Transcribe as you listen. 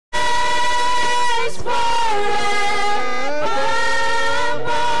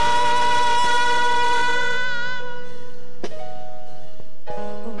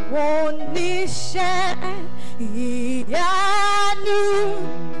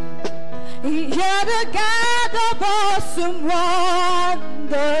are the God of awesome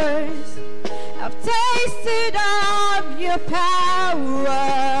wonders. I've tasted of your power.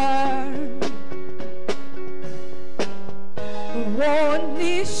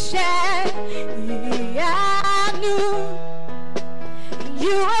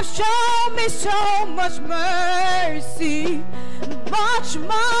 You have shown me so much mercy, much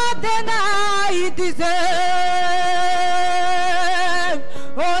more than I deserve.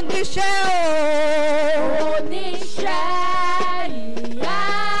 You're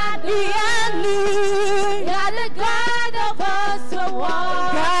the God of awesome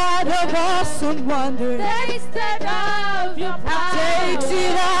wonders. God of awesome wonders. Tasted of your power.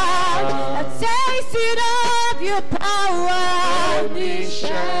 I've tasted of your power.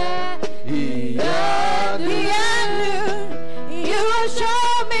 You have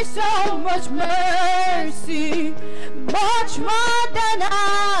shown me so much mercy, much more than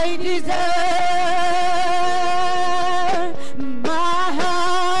I deserve. My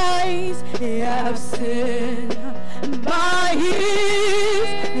eyes have seen, my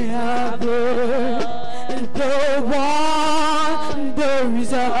ears have heard the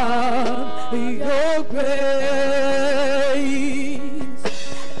wonders of your grace.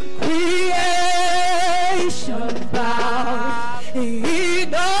 Creation bows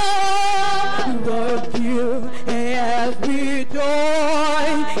in awe of you as we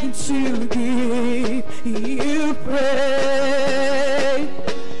join to give you praise.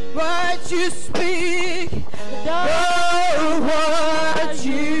 What you speak, the word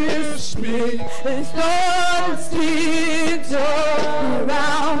you speak, storms seems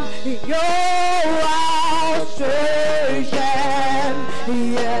around your outstretched hand.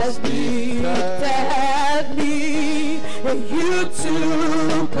 Yes, at me, you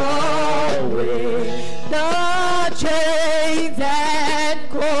took away the chains and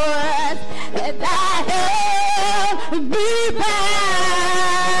cords that held me bound.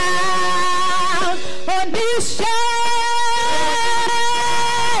 On this you're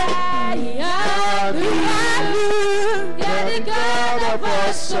the God of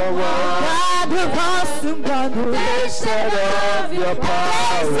awesome wonders. God of awesome wonders. Tasted of your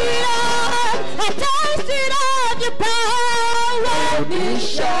power. Tasted of your power.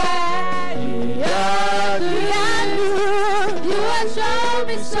 You have shown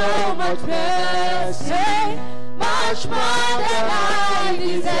me so much mercy, much more than I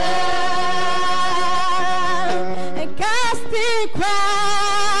deserve. And casting crowns,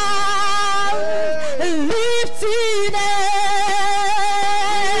 lifting hands,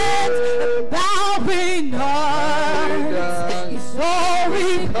 bowing hearts is all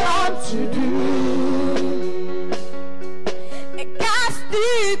we've come to do. And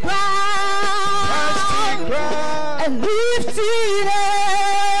casting crowns, and lifting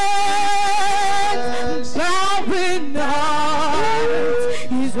hands, bowing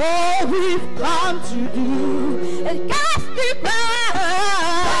hearts is all we've come to do. And casting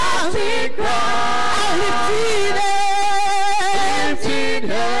crowns, lifting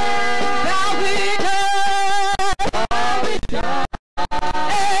hands, bowing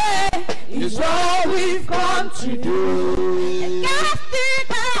hearts is all we've come to do. And casting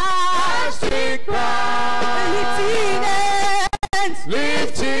crowns,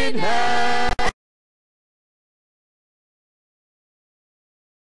 lifting hands.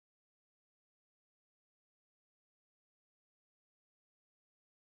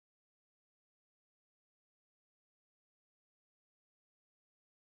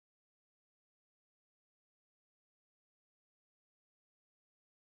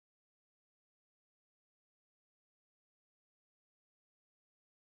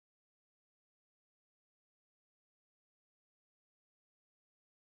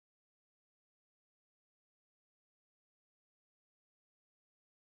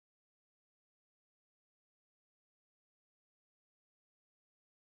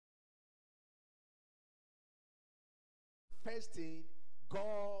 Manifesting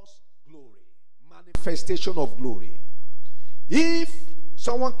God's glory. Manifestation of glory. If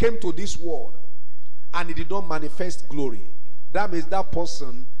someone came to this world and he did not manifest glory, that means that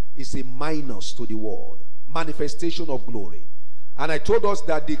person is a minus to the world. Manifestation of glory. And I told us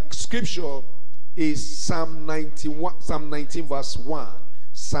that the scripture is Psalm 19 verse 1.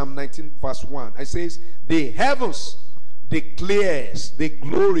 Psalm 19 verse 1. It says, the heavens declares the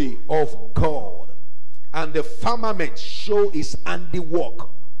glory of God, and the firmament show his handiwork.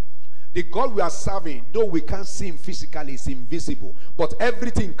 The God we are serving, though we can't see him physically, is invisible. But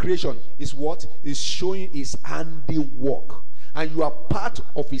everything in creation is what? Is showing his handiwork. And you are part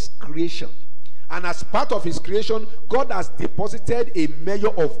of his creation. And as part of his creation, God has deposited a measure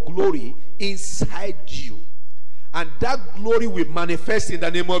of glory inside you. And that glory will manifest in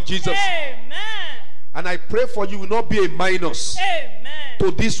the name of Jesus. Amen. And I pray for you will not be a minus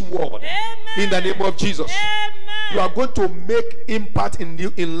to this world. In the name of Jesus. You are going to make impact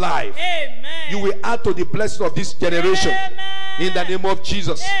in life. You will add to the blessings of this generation. In the name of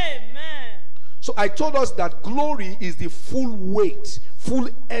Jesus. So I told us that glory is the full weight, full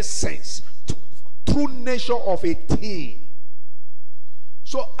essence, true nature of a thing.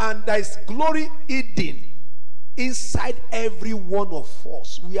 So, and there is glory hidden inside every one of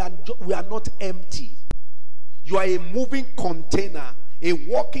us. We are not empty. You are a moving container, a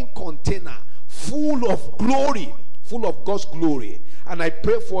walking container, full of glory, full of God's glory. And I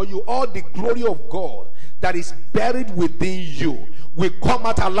pray for you, all the glory of God that is buried within you will come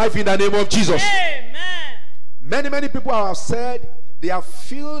out alive in the name of Jesus. Amen. Many people have said they have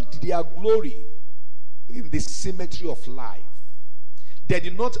filled their glory in the cemetery of life. They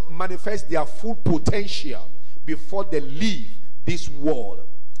did not manifest their full potential before they leave this world.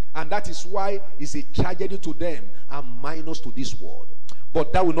 And that is why it's a tragedy to them and minus to this world.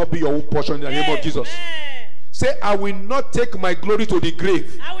 But that will not be your own portion in the name of Jesus. Say, I will not take my glory to the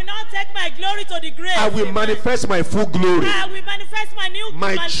grave. I will not take my glory to the grave. I will manifest my full glory. I will manifest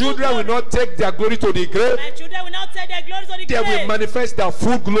my children will not take their glory to the grave. My children will not take their glory to the grave. They will manifest their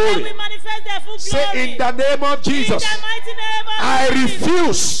full glory. They will manifest their full glory. Say, in the name of Jesus, in the mighty name of I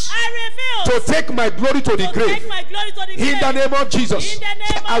refuse to take my glory to the grave. Take my glory to the grave. In the name of Jesus, in the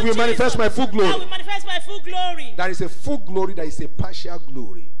name I will manifest my full glory. I will manifest my full glory. There is a full glory, there is a partial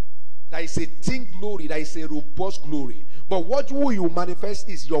glory. There is a thin glory, there is a robust glory. But what will you manifest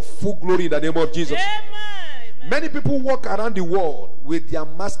is your full glory in the name of Jesus. Amen. Many people walk around the world with their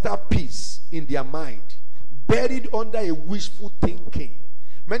masterpiece in their mind, buried under a wishful thinking.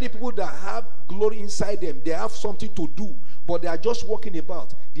 Many people that have glory inside them, they have something to do, but they are just walking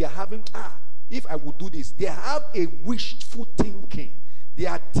about. They are having, if I would do this. They have a wishful thinking. They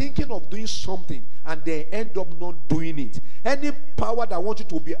are thinking of doing something and they end up not doing it. Any power that wants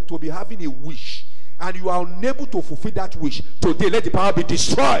you to be having a wish and you are unable to fulfill that wish, today let the power be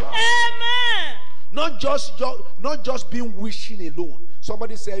destroyed. Amen. Not just being wishing alone.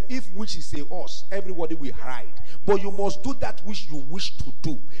 Somebody said, if wish is a horse, everybody will hide. But you must do that which you wish to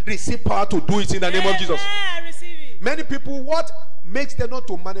do. Receive power to do it in the name of Jesus. I receive it. Many people, what makes them not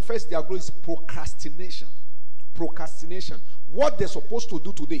to manifest their glory is procrastination. Procrastination. What they're supposed to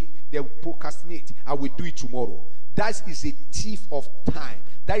do today, they will procrastinate. I will do it tomorrow. That is a thief of time.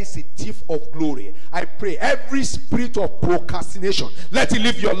 That is a thief of glory. I pray every spirit of procrastination, let it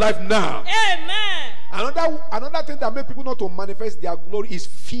live your life now. Amen. Another thing that makes people not to manifest their glory is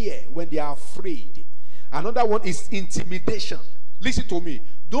fear when they are afraid. Another one is intimidation. Listen to me.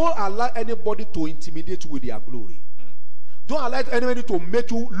 Don't allow anybody to intimidate you with their glory. Don't allow anybody to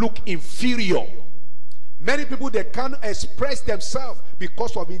make you look inferior. Many people, they can't express themselves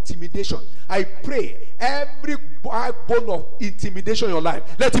because of intimidation. I pray every bone of intimidation in your life,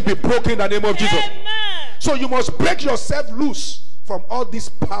 let it be broken in the name of Jesus. Amen. So you must break yourself loose from all this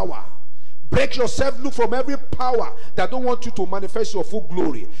power. Break yourself loose from every power that don't want you to manifest your full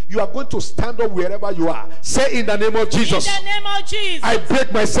glory. You are going to stand up wherever you are. Say in the name of Jesus. In the name of Jesus. I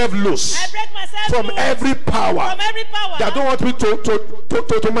break myself loose. I break myself from loose every power. From every power that don't want me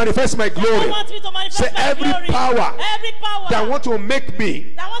to manifest my glory. Don't want me to manifest Say my every glory. power. Every power that want to make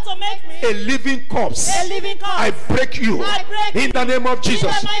me. That want to make me a living corpse. A living corpse. I break you. I break in the name of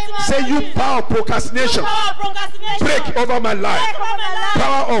Jesus. Say you power of procrastination. Power of procrastination. Break over my life. Break over my life.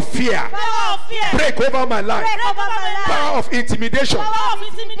 Power of fear. Power of fear. Break over my life. Break over my life. Power of intimidation. Power of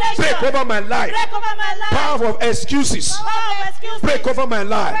intimidation. Break over my life. Break over my life. Power of excuses. Power of excuses. Break over my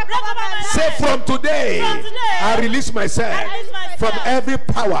life. Break over my life. Say from today, I release myself, from every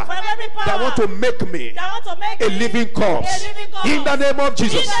power, that want to make me a living corpse. In the name of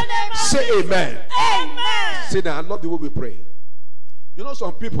Jesus. Say amen. Amen. Say that. I love the way we pray. You know,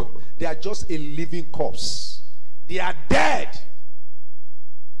 some people, they are just a living corpse. They are dead,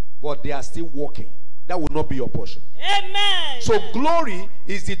 but they are still walking. That will not be your portion. Amen. So glory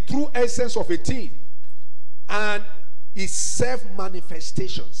is the true essence of a thing, and is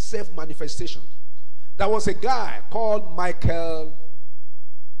self-manifestation. Self-manifestation. There was a guy called Michael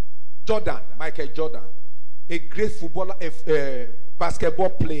Jordan, a great footballer, basketball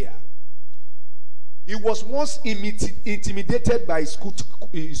player. He was once intimidated by his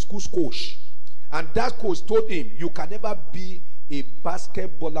school's coach, and that coach told him, "You can never be a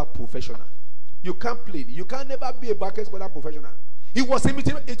basketballer professional. You can't play. You can never be a basketballer professional." He was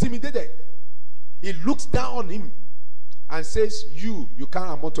intimidated. He looks down on him and says, you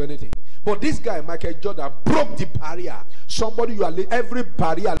can't amount to anything. But this guy, Michael Jordan, broke the barrier. Every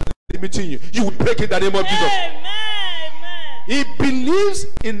barrier limiting you, you will break in the name of Jesus. Amen. He believes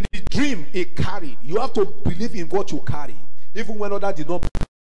in the dream he carried. You have to believe in what you carry, even when others did not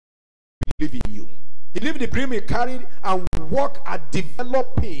believe in you. He lived the dream he carried and worked at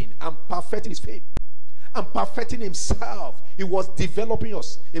developing and perfecting his faith and perfecting himself. He was developing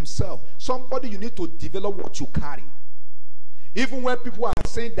himself. Somebody, you need to develop what you carry. Even when people are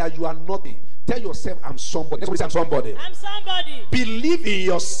saying that you are nothing, tell yourself, I'm somebody. Let's say, I'm somebody. I'm somebody. Believe in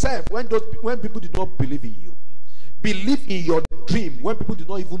yourself when people did not believe in you. Believe in your dream when people do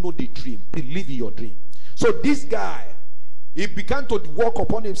not even know the dream. Believe in your dream. So this guy, he began to work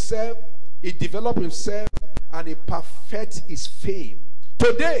upon himself. He developed himself and he perfected his fame.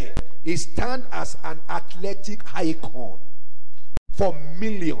 Today, he stands as an athletic icon for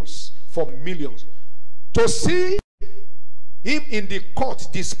millions. To see him in the court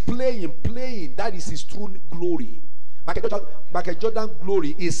playing, that is his true glory. Michael Jordan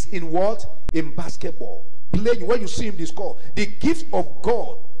glory is in what? In basketball. Playing, when you see him this court, the gift of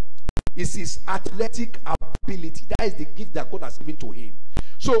God is his athletic ability. That is the gift that God has given to him.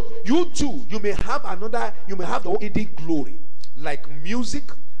 So you too, you may have the hidden glory, like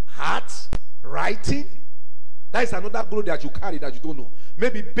music, art, writing. That is another glory that you carry that you don't know.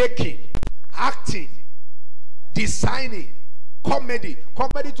 Maybe baking, acting, designing, comedy.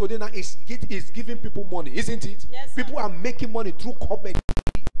 Comedy today now is giving people money, isn't it? Yes, people are making money through comedy.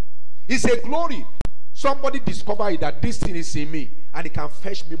 It's a glory. Somebody discovered that this thing is in me and it can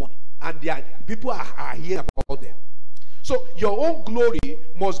fetch me money. And people are hearing about them. So your own glory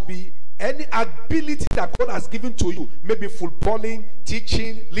must be any ability that God has given to you. Maybe footballing,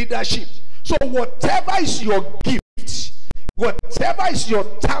 teaching, leadership. So whatever is your gift, whatever is your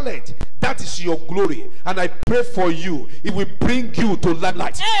talent, that is your glory. And I pray for you. It will bring you to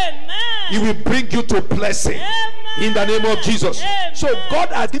limelight. Amen. It will bring you to blessing. Amen. In the name of Jesus. Amen. So God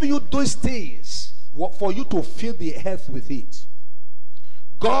has given you those things for you to fill the earth with it.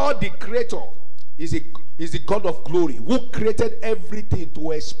 God the creator is the God of glory, who created everything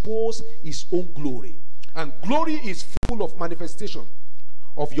to expose his own glory. And glory is full of manifestation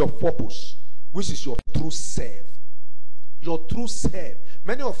of your purpose, which is your true self. Your true self.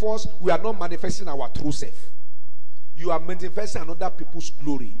 Many of us, we are not manifesting our true self. You are manifesting another people's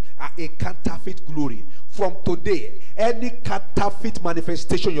glory, a counterfeit glory. From today, any counterfeit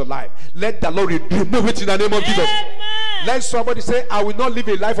manifestation in your life, let the Lord remove it in the name of Jesus. Let somebody say, I will not live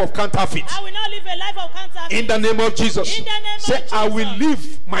a life of counterfeit. I will not live a life of counterfeit. In the name of Jesus. In the name say, of Jesus. I will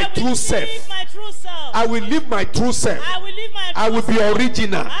live my true self. I will live my true self. I will live my true I will be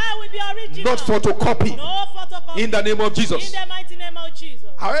original. I will be original. Not photocopy. No photocopy. In the name of Jesus. In the mighty name of Jesus.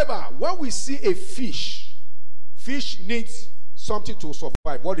 However, when we see a fish needs something to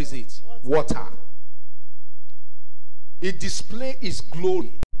survive. What is it? Water. It displays its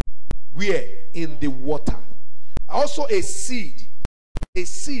glory. Where? In the water. Also a seed. A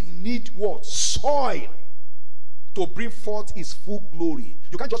seed needs what? Soil to bring forth its full glory.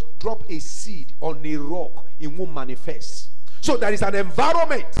 You can't just drop a seed on a rock. It won't manifest. So there is an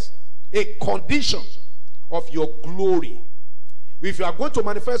environment, a condition of your glory. If you are going to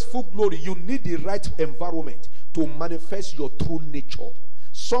manifest full glory, you need the right environment to manifest your true nature.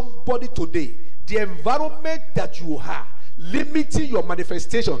 Somebody today, the environment that you have limiting your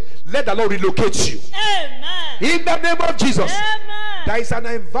manifestation, let the Lord relocate you. Amen. In the name of Jesus. Amen. There is an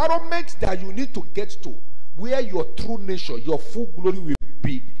environment that you need to get to where your true nature, your full glory will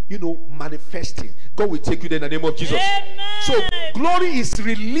be, manifesting. God will take you there in the name of Jesus. Amen. So glory is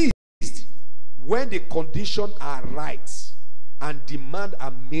released when the conditions are right and demand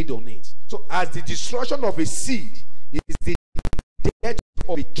are made on it. So as the destruction of a seed is the death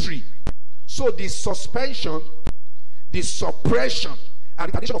of a tree, so the suspension, the suppression, and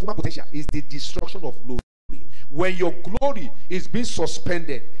the condition of human potential is the destruction of glory. When your glory is being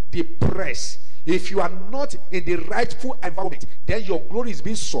suspended, depressed, if you are not in the rightful environment, then your glory is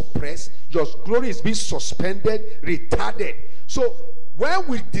being suppressed, your glory is being suspended, retarded. So when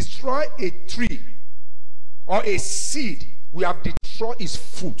we destroy a tree or a seed, we have destroyed its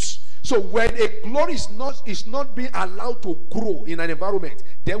fruits. So when a glory is not being allowed to grow in an environment,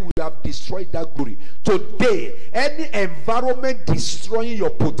 then we have destroyed that glory. Today, any environment destroying your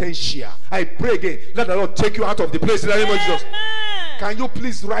potential, I pray again, let the Lord take you out of the place in the name of Jesus. Can you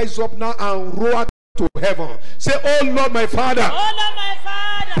please rise up now and roar to heaven? Say, oh Lord my Father,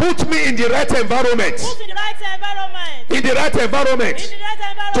 put me in the right environment. Put in the right environment. In the right environment. In the right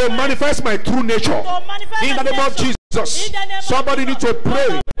environment. To manifest my true nature. To manifest in the name of Jesus. Somebody need to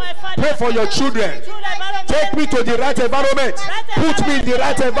pray. Pray for your children. Take me to the right environment. Put me in the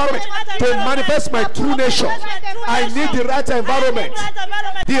right environment to manifest my true nature. I need the right environment,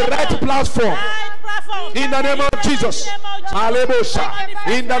 the right platform. In the name of Jesus.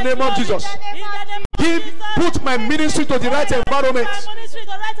 In the name of Jesus. Put my ministry to the right environment.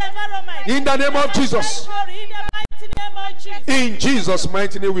 In the name of Jesus. In Jesus'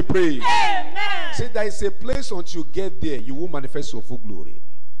 mighty name we pray. Amen. See, there is a place until you get there, you will manifest your full glory.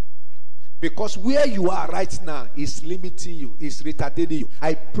 Because where you are right now is limiting you, is retarding you.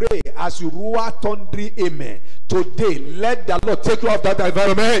 I pray as you roar thundering amen. Today, let the Lord take you out of that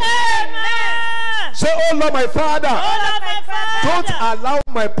environment. Amen. Say, oh Lord my Father, don't allow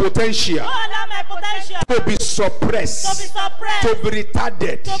my potential to be suppressed, to be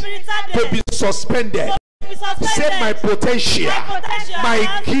retarded, to be suspended. Say my potential,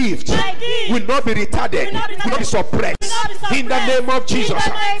 my gift will not be retarded, will not be suppressed. In the name of Jesus,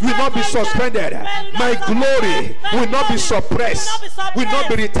 will not be suspended. My glory will not be suppressed, will not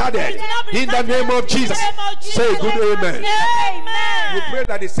be retarded. In the name of Jesus, say good amen. We pray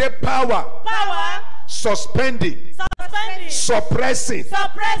that they say power, suspending, suppressing,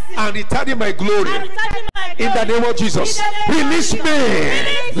 and retarding my glory. In the name of Jesus, release me.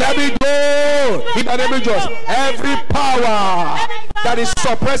 Let me go. In the name of Jesus, every power that is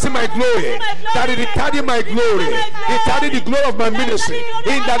suppressing my glory, that is retarding my glory, retarding the glory of my ministry.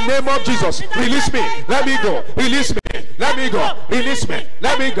 In the name of Jesus, release me. Let me go. Release me. Let me go. Release me.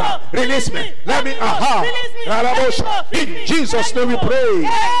 Let me go. Release me. Let me. In Jesus' name we pray.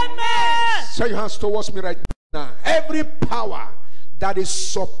 Say your hands towards me right now. Every power that is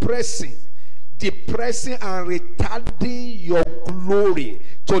suppressing, depressing, and retarding your glory,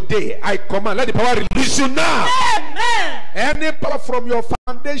 today I command, let the power release you now. Amen. Any power from your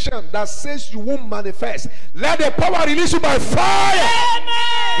foundation that says you won't manifest, let the power release you by fire.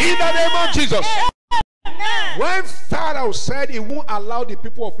 Amen. In the name of Jesus. Amen. When Pharaoh said he won't allow the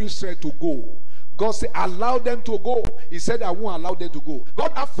people of Israel to go, God said allow them to go. He said I won't allow them to go.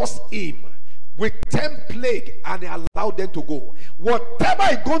 God had forced him with 10 plagues and he allowed them to go. Whatever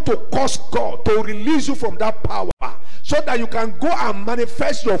is going to cause God to release you from that power so that you can go and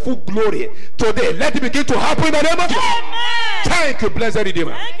manifest your full glory today, let it begin to happen in the name of Jesus. Amen. Thank you, blessed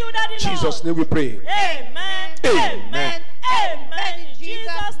Redeemer. Thank you, Daddy Lord. Jesus' name we pray. Amen. Amen. Amen. In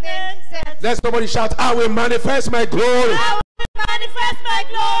Jesus' name. Let somebody shout, I will manifest my glory. I will manifest my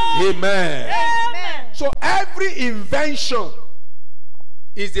glory. Amen. Amen. So every invention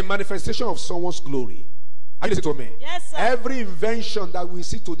is the manifestation of someone's glory. Are you listening to me? Yes, sir. Every invention that we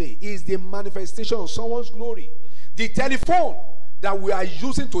see today is the manifestation of someone's glory. The telephone that we are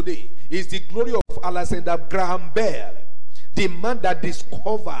using today is the glory of Alexander Graham Bell, the man that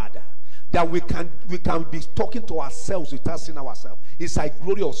discovered that we can be talking to ourselves without seeing ourselves. It's a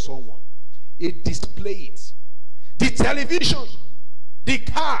glory of someone. It displays the television, the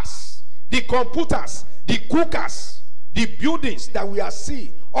cars, the computers, the cookers, the buildings that we are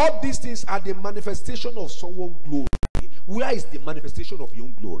seeing. All these things are the manifestation of someone's glory. Where is the manifestation of your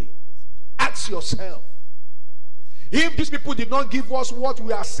own glory? Ask yourself. If these people did not give us what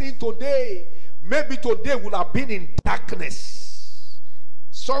we are seeing today, maybe today would have been in darkness.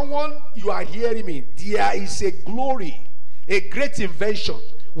 Someone, you are hearing me, there is a glory, a great invention,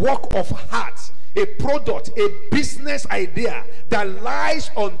 work of heart, a product, a business idea that lies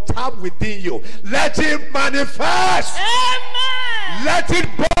on tap within you. Let it manifest. Amen. Let it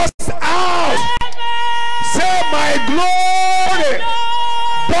burst out. Amen. Say my glory.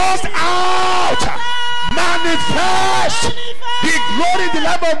 Burst out. Manifest. The glory in the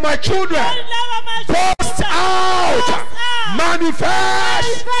life of my children. Burst out.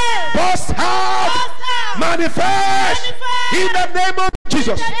 Manifest. Burst out. Manifest. In the name of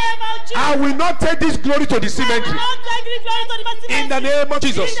Jesus. I will not take this glory to the cemetery. In the name of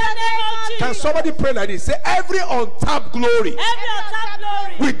Jesus. Can somebody pray like this? Say every untapped glory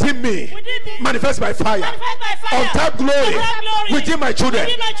within me manifest by fire. Untapped glory within my children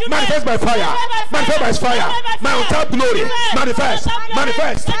manifest by fire. Manifest by fire. My untapped glory manifest.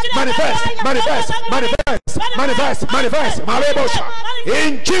 Manifest. Manifest. Manifest. Manifest. Manifest. Manifest. Manifest.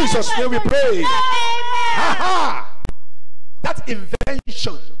 In Jesus' name we pray. That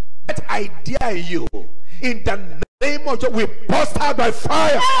invention, that idea in you, in the name of Jesus, we burst out by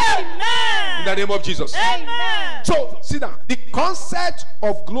fire. Amen. In the name of Jesus. Amen. So, see now, the concept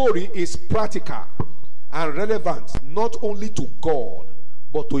of glory is practical and relevant not only to God,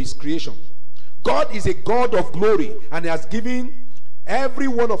 but to his creation. God is a God of glory, and he has given every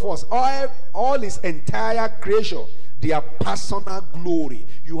one of us, all his entire creation, their personal glory.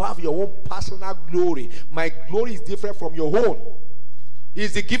 You have your own personal glory. My glory is different from your own. He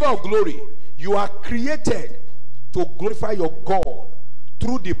is the giver of glory. You are created to glorify your God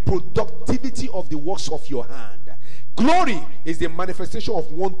through the productivity of the works of your hand. Glory is the manifestation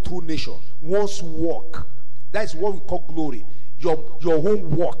of one true nature, one's work. That is what we call glory. Your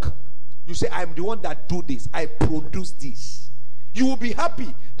own work. You say, I'm the one that do this. I produce this. You will be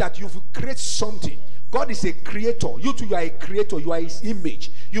happy that you create something. God is a creator. You too, you are a creator. You are his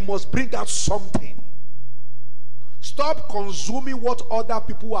image. You must bring out something. Stop consuming what other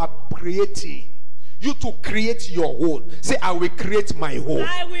people are creating. You to create your own. Say, I will create my own.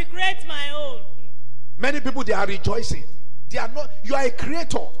 I will create my own. Many people, they are rejoicing. They are not. You are a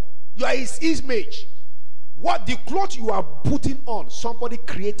creator. You are his image. What the cloth you are putting on, somebody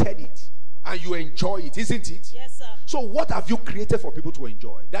created it, and you enjoy it, isn't it? Yes, sir. So what have you created for people to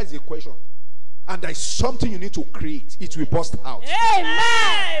enjoy? That is the question. And there is something you need to create. It will burst out.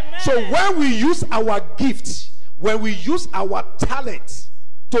 Amen. So when we use our gifts, when we use our talent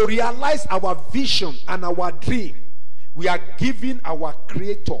to realize our vision and our dream, we are giving our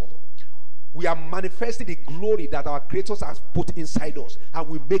creator, we are manifesting the glory that our creators has put inside us, and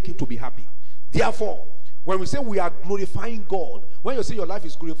we make him to be happy. Therefore, when we say we are glorifying God, when you say your life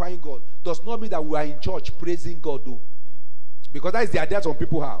is glorifying God, does not mean that we are in church praising God, though. Because that is the idea some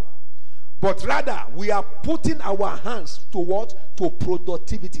people have. But rather, we are putting our hands to what? To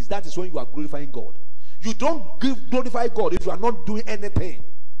productivities. That is when you are glorifying God. You don't glorify God if you are not doing anything.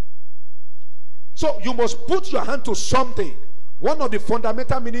 So you must put your hand to something. One of the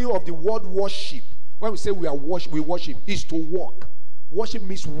fundamental meaning of the word worship, when we say we worship, is to work. Worship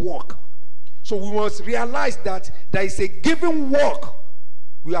means work. So we must realize that there is a given work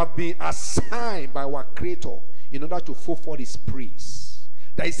we have been assigned by our Creator in order to fulfill his praise.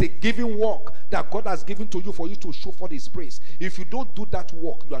 There is a given work that God has given to you for you to show for his praise. If you don't do that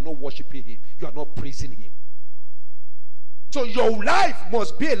work, you are not worshiping him. You are not praising him. So your life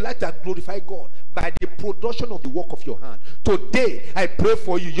must be a life that glorifies God by the production of the work of your hand. Today, I pray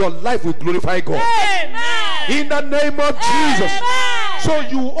for you. Your life will glorify God. Amen. In the name of Jesus. Amen. So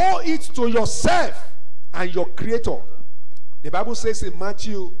you owe it to yourself and your Creator. The Bible says in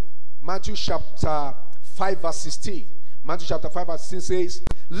Matthew chapter 5 verse 16. Matthew chapter 5 verse 16 says,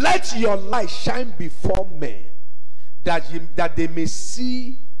 let your light shine before men, that they may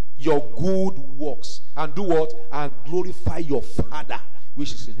see your good works and do what? And glorify your Father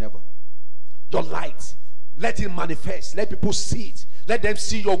which is in heaven. Your light, let it manifest. Let people see it. Let them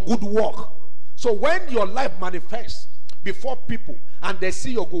see your good work. So when your life manifests before people and they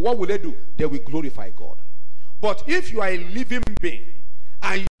see your good, what will they do? They will glorify God. But if you are a living being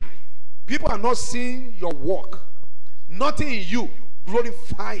and people are not seeing your work, nothing in you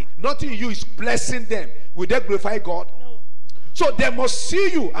glorifying, nothing in you is blessing them, will they glorify God? No. So they must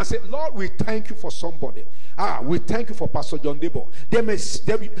see you and say, Lord, we thank you for somebody. We thank you for Pastor John Debo. They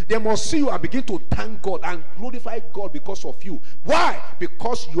must see you and begin to thank God and glorify God because of you. Why?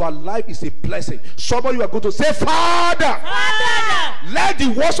 Because your life is a blessing. Somebody you are going to say, Father, let the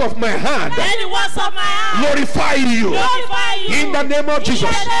works of my hand glorify you. In the name of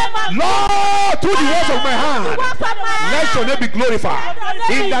Jesus. Lord, through the works of my hand, let your name be glorified.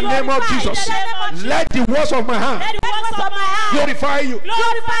 In the name of Jesus. Let the works of my hand glorify you.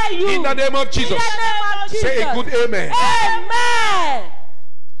 In the name of Jesus. Say a good amen. Amen.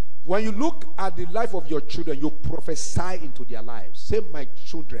 When you look at the life of your children, you prophesy into their lives. Say, my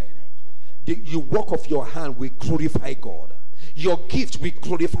children, the work of your hand will glorify God. Your gift will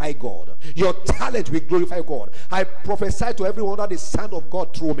glorify God. Your talent will glorify God. I prophesy to everyone under the sound of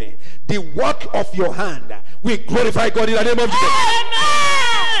God through me. The work of your hand will glorify God in the name of Jesus.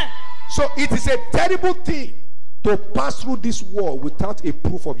 Amen. So it is a terrible thing to pass through this world without a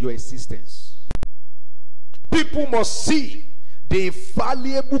proof of your existence. People must see the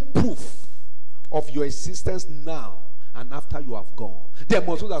infallible proof of your existence now and after you have gone. They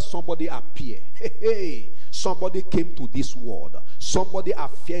must know that somebody appeared. Somebody came to this world. Somebody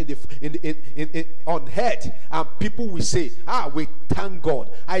appeared on earth, and people will say, we thank God.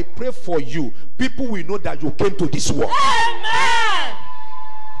 I pray for you. People will know that you came to this world. Amen.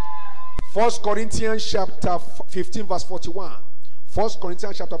 1 Corinthians chapter 15 verse 41. 1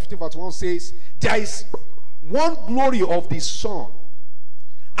 Corinthians chapter 15 verse 1 says, there is one glory of the sun,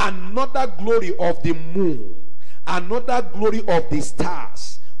 another glory of the moon, another glory of the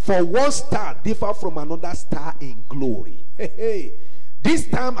stars. For one star differs from another star in glory. This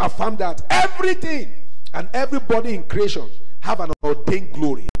time I found that everything and everybody in creation have an ordained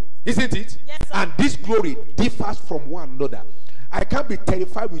glory. Isn't it? Yes, sir. And this glory differs from one another. I can't be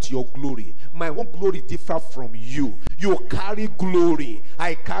terrified with your glory. My own glory differs from you. You carry glory.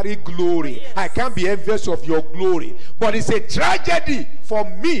 I carry glory. Yes. I can't be envious of your glory. But it's a tragedy for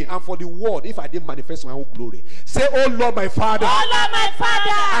me and for the world if I didn't manifest my own glory. Say, oh Lord, my Father. Oh Lord, my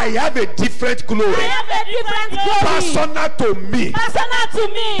Father. I have a different glory. I have a different glory. Personal to me. Personal to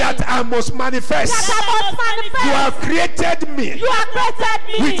me. That I must manifest. That I must manifest. You have created me. You have created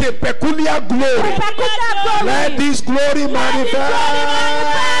me. With a peculiar glory. With peculiar glory. Let this glory manifest.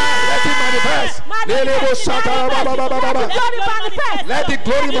 Let it manifest. Let the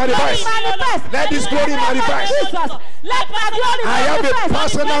glory manifest. Let this glory manifest. I have a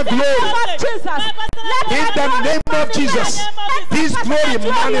personal glory. In the name of Jesus, this glory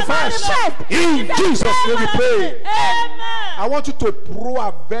manifests. In Jesus' name we pray. I want you to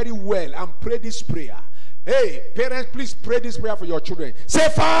pray very well and pray this prayer. Hey, parents, please pray this prayer for your children. Say,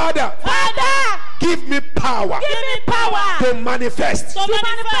 Father, give me power, to manifest,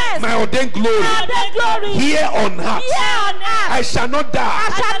 my ordained glory, here on earth. I shall not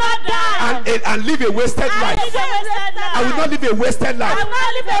die, and live a wasted life. I will not live a wasted life.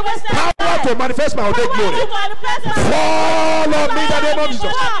 Power to manifest my ordained glory. Follow me in the name of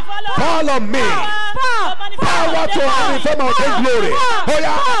Jesus. Follow me. Power to manifest my ordained glory. Oh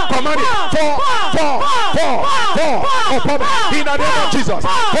yeah, command it. In the name of Jesus.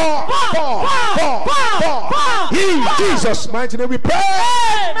 In Jesus' mighty name we pray.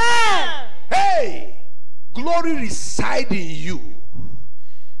 Amen. Hey, glory reside in you.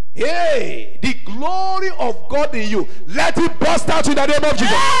 Hey, the glory of God in you. Let it burst out in the name of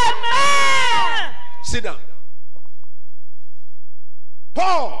Jesus. Amen. Sit down.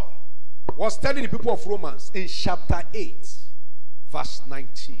 Paul was telling the people of Romans in chapter 8, verse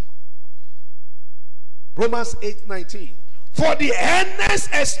 19. Romans 8:19. For the earnest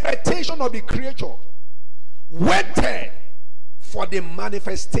expectation of the creature waited for the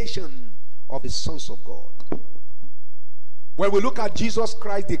manifestation of the sons of God. When we look at Jesus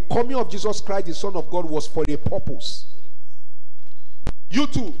Christ, the coming of Jesus Christ, the Son of God, was for a purpose. You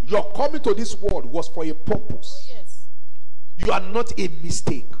too, your coming to this world was for a purpose. Oh, yes. You are not a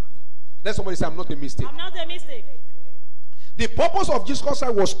mistake. Let somebody say, I'm not a mistake. I'm not a mistake. The purpose of Jesus Christ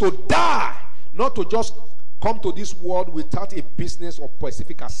was to die, not to just come to this world without a business or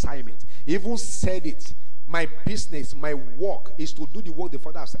specific assignment. He even said it. My business, my work is to do the work the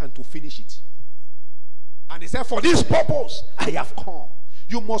Father has and to finish it. And he said, for this purpose, I have come.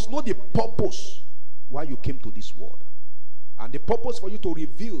 You must know the purpose why you came to this world. And the purpose for you to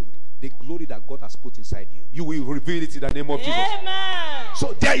reveal the glory that God has put inside you. You will reveal it in the name of Jesus. Amen.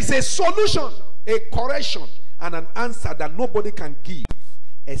 So there is a solution, a correction, and an answer that nobody can give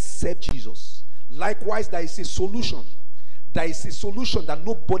except Jesus. Likewise, there is a solution. There is a solution that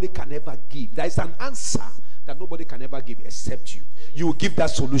nobody can ever give. There is an answer that nobody can ever give except you. You will give that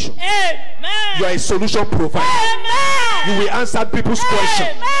solution. Amen. You are a solution provider. Amen. You will answer people's questions.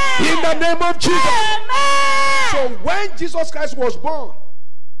 In the name of Jesus. Amen. So when Jesus Christ was born,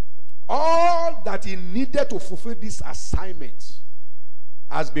 all that he needed to fulfill this assignment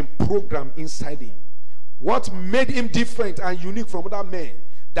has been programmed inside him. What made him different and unique from other men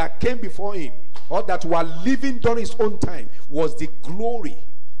that came before him, or that were living during his own time, was the glory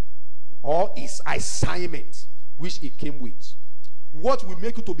or his assignment which he came with. What will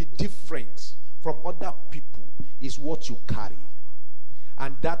make you to be different from other people is what you carry,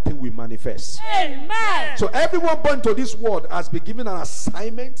 and that thing will manifest. Amen. So everyone born to this world has been given an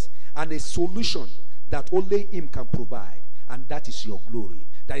assignment and a solution that only him can provide, and that is your glory.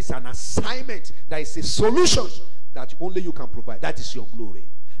 There is an assignment, there is a solution that only you can provide. That is your glory.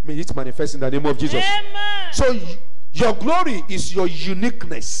 May it manifest in the name of Jesus. Amen. So your glory is your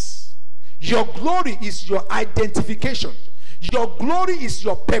uniqueness. Your glory is your identification. Your glory is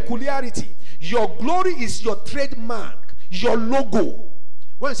your peculiarity. Your glory is your trademark, your logo.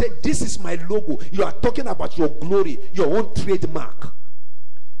 When you say, this is my logo, you are talking about your glory, your own trademark.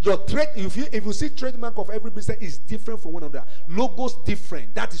 Your trade, if you see trademark of every business is different from one another. Logos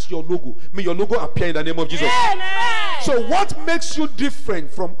different. That is your logo. May your logo appear in the name of Jesus. Amen. So what makes you different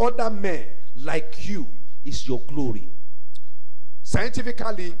from other men like you is your glory.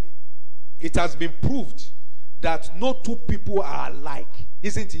 Scientifically, it has been proved that no two people are alike,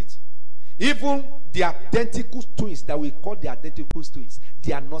 isn't it? Even the identical twins that we call the identical twins,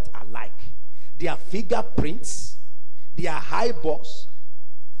 they are not alike. Their fingerprints, their eyeballs,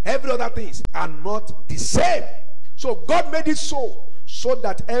 every other things are not the same. So God made it so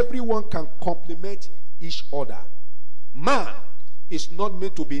that everyone can complement each other. Man is not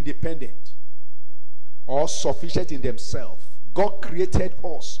meant to be independent or sufficient in themselves. God created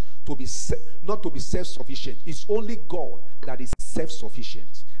us not to be self-sufficient. It's only God that is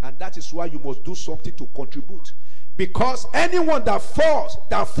self-sufficient. And that is why you must do something to contribute. Because anyone that fails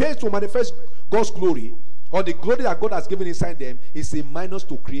to manifest God's glory, or the glory that God has given inside them, is a minus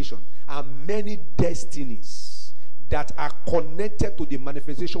to creation. And many destinies that are connected to the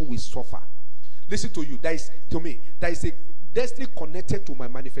manifestation will suffer. Listen to you. There is a destiny connected to my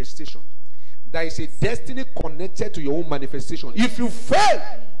manifestation. There is a destiny connected to your own manifestation. If you fail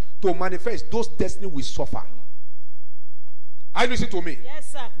to manifest, those destiny will suffer. Are you listening to me?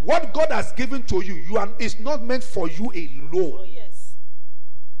 Yes, sir. What God has given to you, is not meant for you alone. Oh, yes.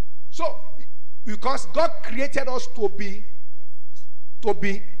 So, because God created us to be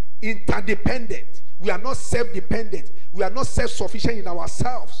interdependent. We are not self-dependent. We are not self-sufficient in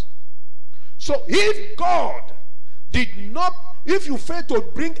ourselves. So, if God if you fail to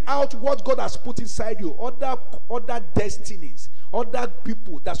bring out what God has put inside you, other destinies, other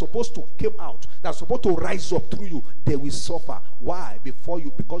people that are supposed to come out, that are supposed to rise up through you, they will suffer. Why?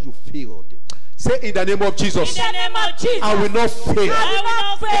 Because you failed. Say, in the name of Jesus, in the name of Jesus, I will not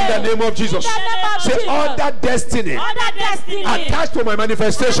fail. In the name of Jesus. Say, other destiny attached to my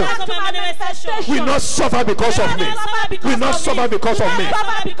manifestation will not suffer because of me. Will not suffer because of me.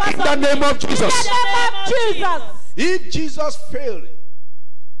 In the name of Jesus. If Jesus failed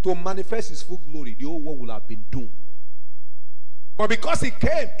to manifest his full glory, the whole world would have been doomed. But because he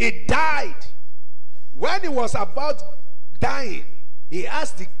came, he died. When he was about dying, he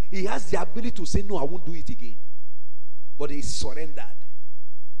has the ability to say, no, I won't do it again. But he surrendered.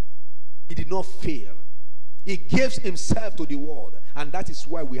 He did not fail. He gave himself to the world. And that is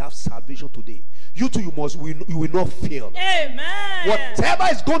why we have salvation today. You too, you will not fail. Amen. Whatever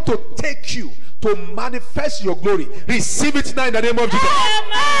is going to take you to manifest your glory, receive it now in the name of Jesus.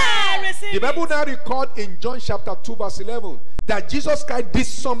 Amen. The Bible now records in John chapter 2 verse 11 that Jesus Christ did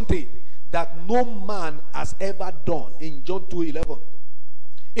something that no man has ever done. In John 2:11,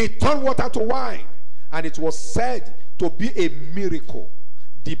 he turned water to wine, and it was said to be a miracle.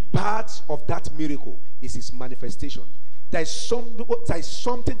 The part of that miracle is his manifestation. There is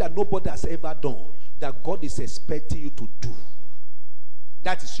something that nobody has ever done that God is expecting you to do.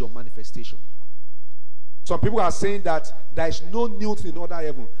 That is your manifestation. Some people are saying that there is no new thing under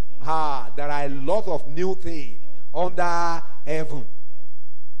heaven. There are a lot of new things under heaven.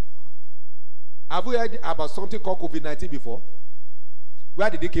 Have you heard about something called COVID-19 before? Where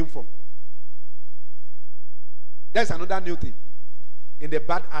did it come from? That's another new thing in the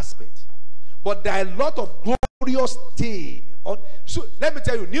bad aspect. But there are a lot of glorious things. So let me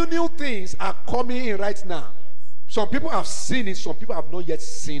tell you, new things are coming in right now. Some people have seen it, some people have not yet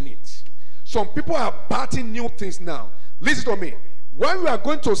seen it. Some people are batting new things now. Listen to me. When we are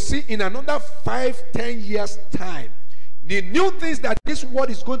going to see in another 5-10 years time, the new things that this world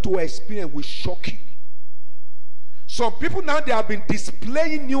is going to experience will shock you. Some people now, they have been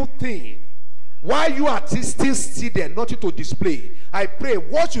displaying new things. While you are still there, nothing to display. I pray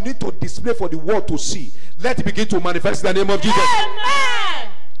what you need to display for the world to see, let it begin to manifest in the name of Jesus. Amen.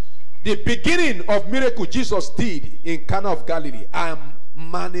 The beginning of miracle Jesus did in Cana of Galilee and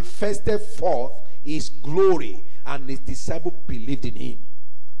manifested forth his glory, and his disciples believed in him.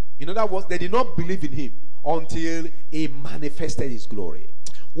 In other words, they did not believe in him until he manifested his glory.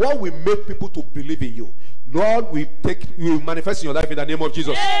 What will make people to believe in you? Lord, will manifest in your life in the name of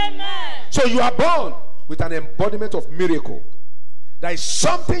Jesus. Amen. So you are born with an embodiment of miracle. There is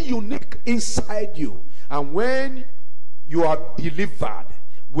something unique inside you. And when you are delivered,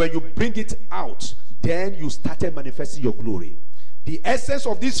 when you bring it out, then you started manifesting your glory. The essence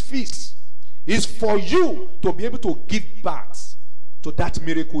of this feast is for you to be able to give birth to that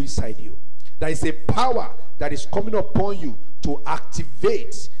miracle inside you. There is a power that is coming upon you to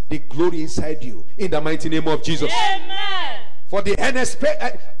activate the glory inside you in the mighty name of Jesus. Amen. For the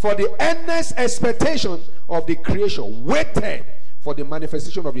earnest expectation of the creation waited for the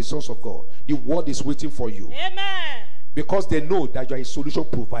manifestation of the sons of God. The world is waiting for you. Amen. Because they know that you are a solution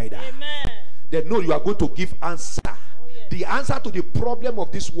provider. Amen. They know you are going to give answer. The answer to the problem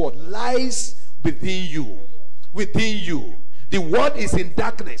of this world lies within you. Within you. The world is in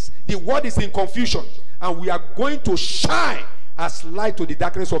darkness. The world is in confusion. And we are going to shine as light to the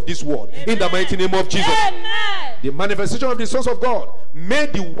darkness of this world. Amen. In the mighty name of Jesus. Amen. The manifestation of the sons of God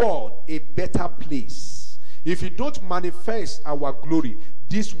made the world a better place. If you don't manifest our glory,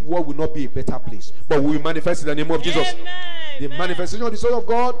 this world will not be a better place. But we will manifest in the name of Jesus. Amen. The manifestation of the sons of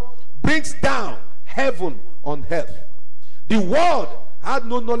God brings down heaven on earth. The world had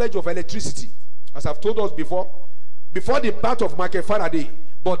no knowledge of electricity, as I've told us before the birth of Michael Faraday.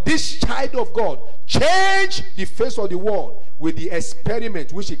 But this child of God changed the face of the world with the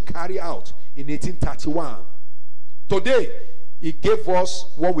experiment which he carried out in 1831. Today, he gave us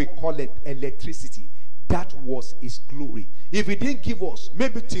what we call it electricity. That was his glory. If he didn't give us,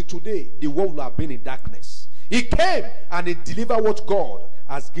 maybe till today, the world would have been in darkness. He came and he delivered what God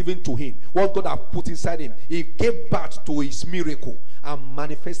has given to him, what God has put inside him. He gave birth to his miracle and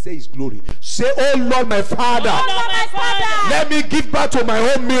manifested his glory. Say, oh Lord my Father, Oh Lord my Father, let me give birth to my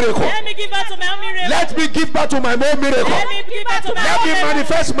own miracle. let me give birth to my own miracle. Let me give birth to my own miracle. Let me give birth to my Let own me miracle.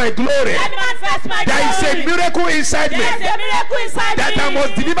 manifest my glory. Let me manifest my There is a glory. miracle inside me There is a miracle inside that me. I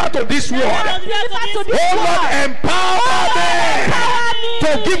must deliver to this world. I must deliver to this Oh Lord, world. empower me to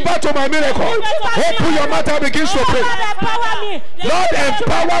give birth to my miracle. Open your mouth and begin to pray. Lord, empower me. Lord,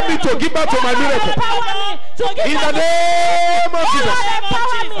 empower me to give birth to my miracle. Empower me to give In birth the to name of Jesus. Lord,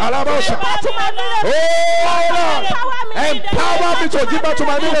 empower me. Alabosha. To give birth to my miracle. Oh Lord, empower me to give birth to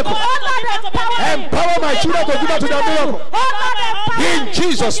my miracle. Oh Lord, empower me. Empower my children to give birth to their miracle. Oh Lord, empower In me.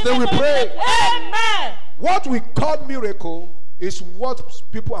 Jesus' name we pray. Amen. What we call miracle is what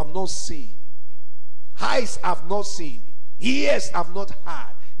people have not seen, eyes have not seen, ears have not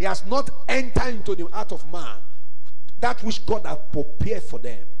heard. It has not entered into the heart of man, that which God has prepared for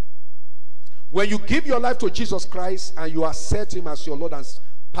them. When you give your life to Jesus Christ and you accept him as your Lord and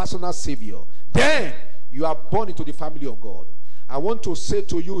personal Savior, then you are born into the family of God. I want to say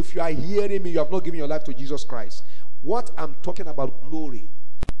to you, if you are hearing me, you have not given your life to Jesus Christ, what I'm talking about, glory,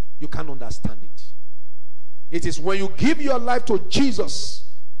 you can't understand it. It is when you give your life to Jesus,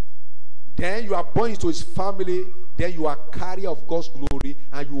 then you are born into his family, then you are carrier of God's glory,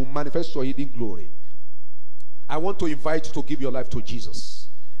 and you will manifest your hidden glory. I want to invite you to give your life to Jesus.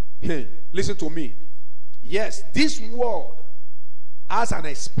 Listen to me. Yes, this world has an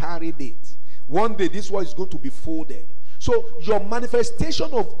expiry date. One day this world is going to be folded. So your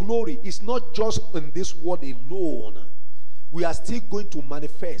manifestation of glory is not just in this world alone. We are still going to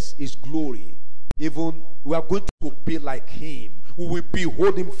manifest his glory. Even we are going to be like him. We will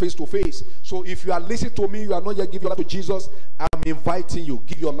behold him face to face. So if you are listening to me, you are not yet giving your life to Jesus, I'm inviting you,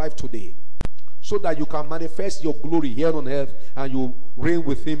 give your life today, so that you can manifest your glory here on earth and you reign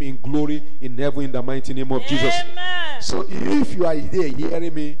with him in glory in heaven, in the mighty name of Jesus. Amen. So if you are there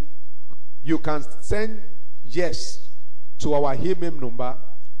hearing me, you can send yes to our email number,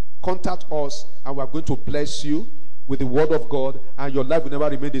 contact us, and we are going to bless you with the word of God, and your life will never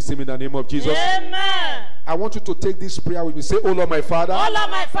remain the same in the name of Jesus. Amen. I want you to take this prayer with me. Say, oh Lord my Father, Oh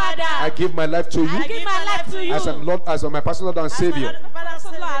Lord my Father, I give my life to I you give my life to you as Lord, as my personal Lord and Savior.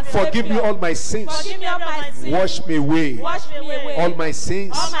 Forgive me all my sins. Forgive me all my sins. Wash me away. Wash me away. All my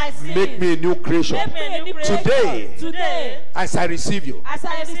sins. All my sins. Make me a new creation. Make me a new creation. Today, As I receive you, as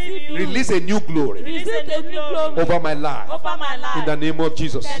I receive you, release a new glory release a new glory over my life. over my life. In the name of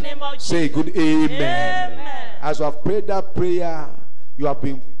Jesus. In the name of Say Jesus. good amen. Amen. As you have prayed that prayer, you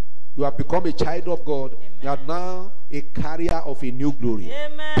have become a child of God. You are now a carrier of a new glory.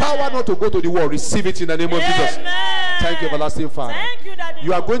 Amen. Power not to go to the world. Receive it in the name of Jesus. Amen. Thank you, everlasting Father. Thank you, Daddy.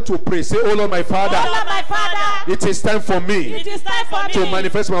 You are going to pray. Say, oh Lord my Father, Oh Lord my Father, it is time for me it is time for me to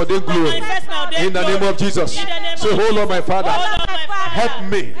manifest my ordained glory. manifest my ordained In the name of Jesus. In the name Say, of oh Lord my Father, Oh Lord my Father,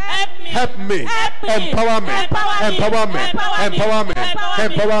 help me. help me, Help me. help me, Empower me. Empower me. Empower me.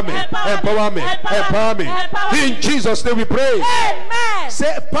 Empower me. Empower me. Empower me. In Jesus' name we pray. Amen.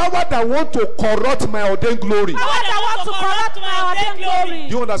 Say, power that want to corrupt my ordained glory. Power that want to corrupt my ordained glory.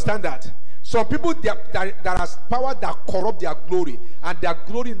 Do you understand that? Some people that has power that corrupt their glory, and their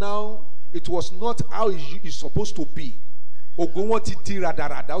glory now, it was not how it's supposed to be. Say,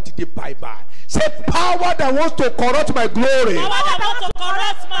 power that wants to corrupt my glory.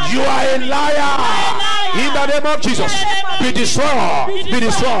 You are a liar. In the name of Jesus, be destroyed. Be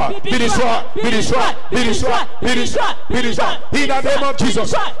destroyed. Be destroyed. Be destroyed. Be destroyed. Be destroyed. Be destroyed. In the name of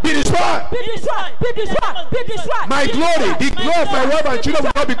Jesus, be destroyed. Be destroyed. Be destroyed. Be destroyed. My glory, the glory of my wife and children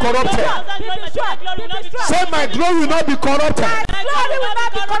will not be corrupted. Say, my glory will not be corrupted. Glory will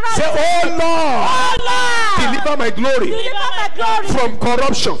not be corrupted. Say, oh Lord, deliver my glory Deliver my glory from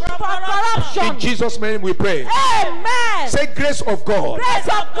corruption. from corruption. In Jesus' name we pray. Amen. Say, grace of God Grace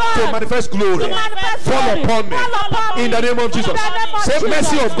of God to manifest glory to manifest fall glory. upon me. Fall upon me. In the name of Jesus. In the name of Say, Jesus.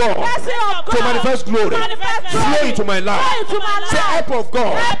 mercy of God Mercy of to God manifest glory manifest flow glory. into my life. Flow into my Say, life. help of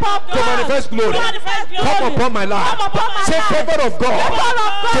God Help of to God manifest glory to manifest glory. come upon my life. Come upon my Say, life. favor of God Favor of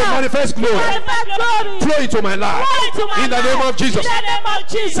God to manifest glory manifest glory. flow into my life. Flow into my In the name life. of Jesus. In the name of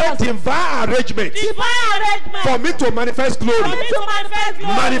Jesus. Say, divine arrangement Divine arrangement For me to manifest glory.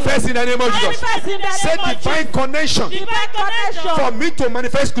 Manifest in the name of Jesus. Say divine connection. For me to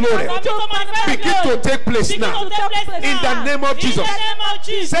manifest glory. Begin to take place now. In the name of Jesus.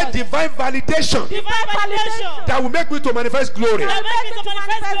 Say divine validation. That will make me to manifest glory.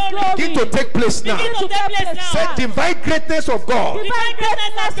 Begin to take place now. Say divine greatness of God.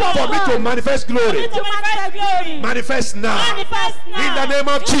 For me to manifest glory. Manifest now. In the name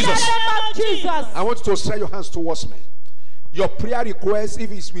of Jesus. I want you to stretch your hands towards me. Your prayer request,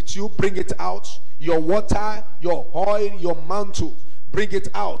 if it's with you, bring it out. Your water, your oil, your mantle, bring it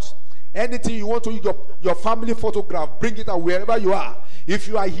out. Anything you want to use, your family photograph, bring it out wherever you are. If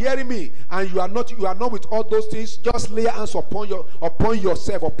you are hearing me and you are not with all those things, just lay hands upon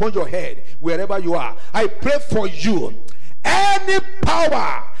yourself, upon your head, wherever you are. I pray for you. Any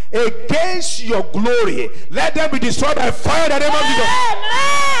power against your glory, let them be destroyed by fire in the name of Jesus.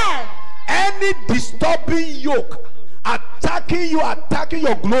 Amen. Any disturbing yoke attacking you, attacking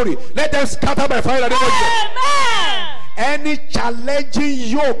your glory, let them scatter by fire in the name of Jesus. Amen. Any challenging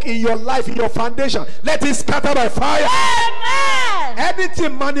yoke in your life, in your foundation, let it scatter by fire. Amen.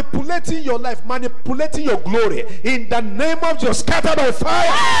 Anything manipulating your life, manipulating your glory, in the name of Jesus, scatter by fire.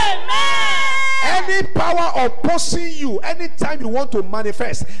 Amen. Any power opposing you, anytime you want to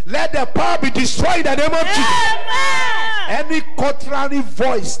manifest, let the power be destroyed in the name of Jesus. Amen. Any contrary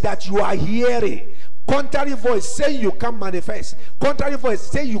voice that you are hearing, contrary voice saying you can't manifest, contrary voice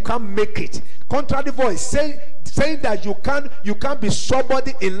saying you can't make it, contrary voice saying that you can't be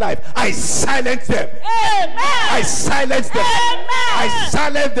somebody in life, I silence them. Amen. I silence them. Amen. I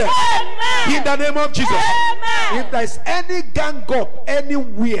silence them. Amen. In the name of Jesus. Amen. If there's any gang up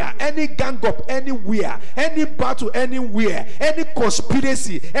anywhere, any battle anywhere, any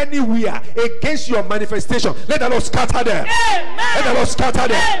conspiracy anywhere against your manifestation, let the Lord scatter them. Amen. Let the Lord scatter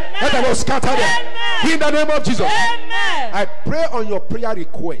them. Amen. Let the Lord scatter them. Amen. In the name of Jesus. Amen. I pray on your prayer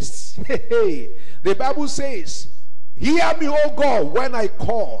requests. The Bible says, hear me, O God, when I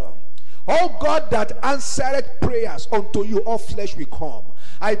call. O God that answered prayers, unto you all flesh will come.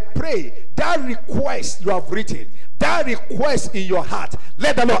 I pray that request you have written, that request in your heart,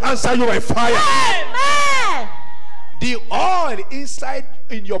 let the Lord answer you by fire. Amen. The oil inside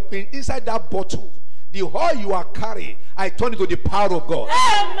that bottle, the oil you are carrying, I turn it to the power of God.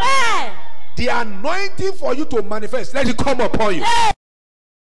 Amen. The anointing for you to manifest, let it come upon you. Amen.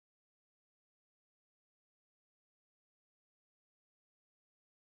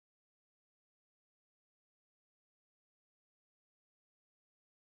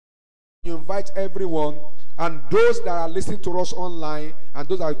 You invite everyone, and those that are listening to us online and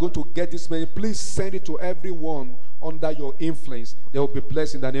those that are going to get this message, please send it to everyone under your influence. They will be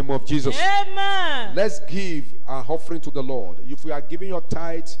blessed in the name of Jesus. Amen. Let's give our offering to the Lord. If you are giving your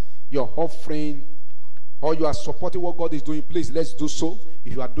tithe, your offering, or you are supporting what God is doing, please let's do so.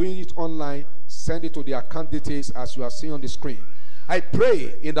 If you are doing it online, send it to the account details as you are seeing on the screen. I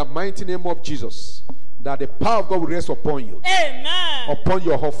pray in the mighty name of Jesus that the power of God will rest upon you. Amen. Upon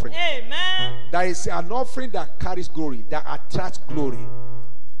your offering. Amen. There is an offering that carries glory, that attracts glory.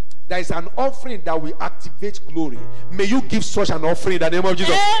 There is an offering that will activate glory. May you give such an offering in the name of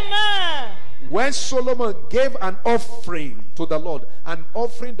Jesus. Amen. When Solomon gave an offering to the Lord, an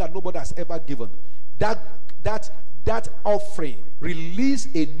offering that nobody has ever given, that offering released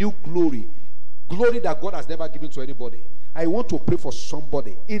a new glory that God has never given to anybody. I want to pray for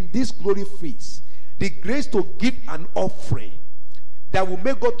somebody in this glory feast, the grace to give an offering that will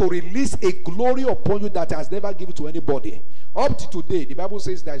make God to release a glory upon you that has never given to anybody. Up to today, the Bible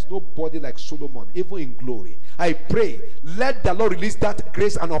says there is nobody like Solomon, even in glory. I pray, let the Lord release that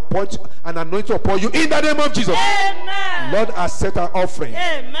grace and anointing upon you in the name of Jesus. Amen. Lord, accept our offering.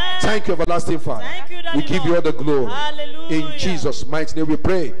 Amen. Thank you, everlasting Father. Thank you, Daddy we give you all the glory. Hallelujah. In Jesus' mighty name we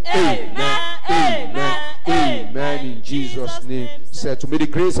pray. Amen. Amen. Amen. In Jesus' name. Said to me, the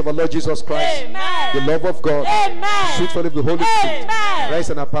grace of our Lord Jesus Christ, Amen. the love of God, Amen. sweet fellowship of the Holy Spirit, Amen. rest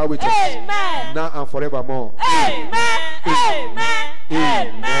and abide with us Amen. now and forevermore. Amen. Amen.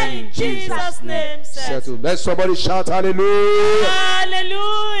 Amen. In Jesus' name. Settled. Let somebody shout hallelujah.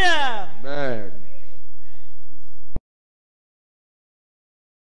 Hallelujah. Amen.